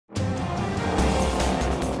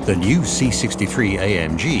The new C63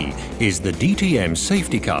 AMG is the DTM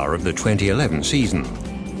safety car of the 2011 season.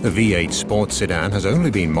 The V8 sports sedan has only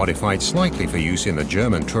been modified slightly for use in the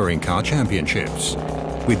German Touring Car Championships.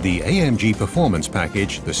 With the AMG Performance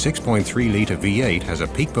Package, the 6.3-litre V8 has a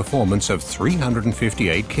peak performance of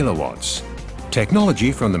 358 kilowatts.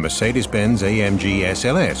 Technology from the Mercedes-Benz AMG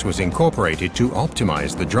SLS was incorporated to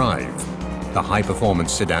optimize the drive. The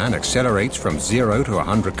high-performance sedan accelerates from 0 to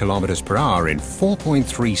 100 km per hour in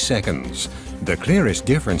 4.3 seconds. The clearest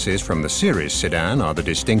differences from the series sedan are the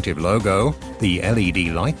distinctive logo, the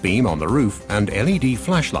LED light beam on the roof and LED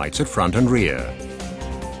flashlights at front and rear.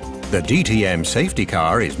 The DTM safety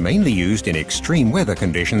car is mainly used in extreme weather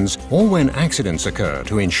conditions or when accidents occur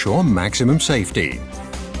to ensure maximum safety.